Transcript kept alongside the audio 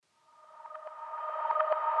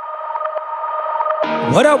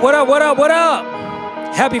What up, what up, what up, what up?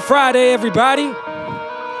 Happy Friday, everybody.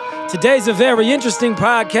 Today's a very interesting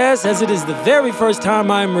podcast as it is the very first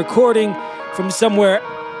time I'm recording from somewhere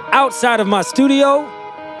outside of my studio.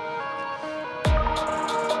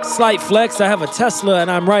 Slight flex, I have a Tesla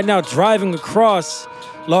and I'm right now driving across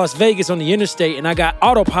Las Vegas on the interstate and I got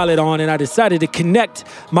autopilot on and I decided to connect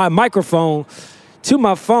my microphone to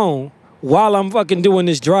my phone while I'm fucking doing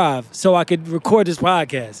this drive so I could record this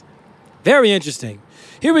podcast. Very interesting.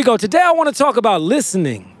 Here we go. Today I want to talk about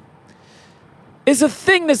listening. It's a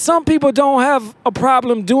thing that some people don't have a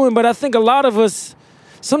problem doing, but I think a lot of us,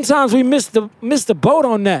 sometimes we miss the boat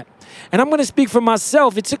on that. And I'm going to speak for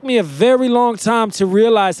myself. It took me a very long time to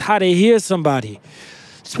realize how to hear somebody.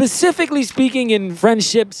 Specifically speaking in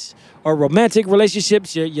friendships or romantic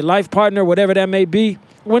relationships, your life partner, whatever that may be.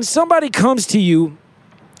 When somebody comes to you,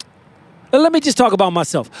 let me just talk about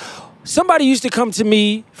myself. Somebody used to come to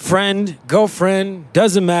me, friend, girlfriend,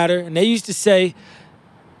 doesn't matter, and they used to say,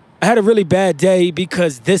 I had a really bad day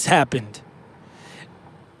because this happened.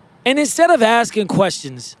 And instead of asking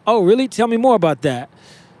questions, oh, really? Tell me more about that.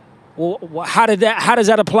 Well, how does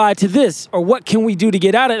that apply to this? Or what can we do to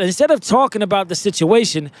get out of it? Instead of talking about the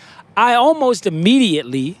situation, I almost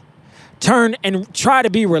immediately turn and try to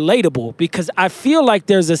be relatable because I feel like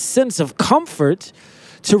there's a sense of comfort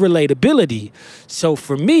to relatability. So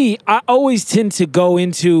for me, I always tend to go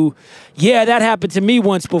into, yeah, that happened to me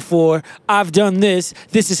once before. I've done this.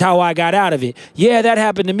 This is how I got out of it. Yeah, that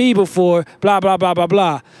happened to me before. Blah, blah, blah, blah,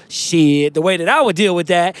 blah. Shit, the way that I would deal with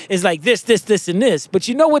that is like this, and this. But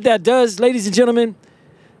you know what that does, ladies and gentlemen?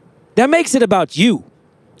 That makes it about you.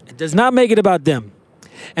 It does not make it about them.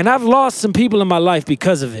 And I've lost some people in my life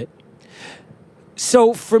because of it.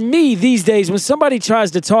 So for me these days, when somebody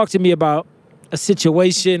tries to talk to me about a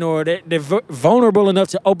situation or they're vulnerable enough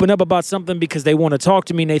to open up about something because they want to talk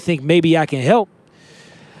to me and they think maybe I can help,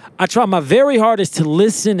 I try my very hardest to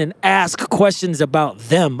listen and ask questions about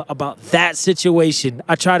them, about that situation.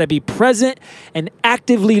 I try to be present and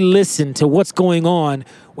actively listen to what's going on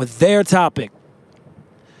with their topic.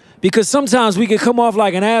 Because sometimes we can come off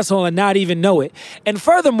like an asshole and not even know it. And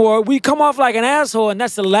furthermore, we come off like an asshole and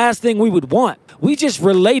that's the last thing we would want. We just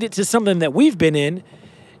relate it to something that we've been in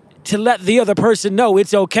to let the other person know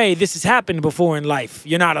it's okay, this has happened before in life,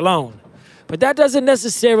 you're not alone. But that doesn't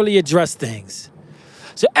necessarily address things.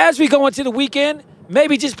 So as we go into the weekend,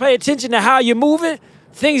 maybe just pay attention to how you're moving,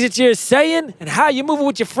 things that you're saying, and how you're moving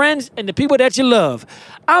with your friends and the people that you love.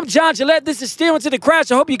 I'm John Gillette, this is Steering to the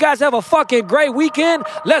Crash. I hope you guys have a fucking great weekend.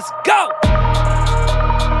 Let's go!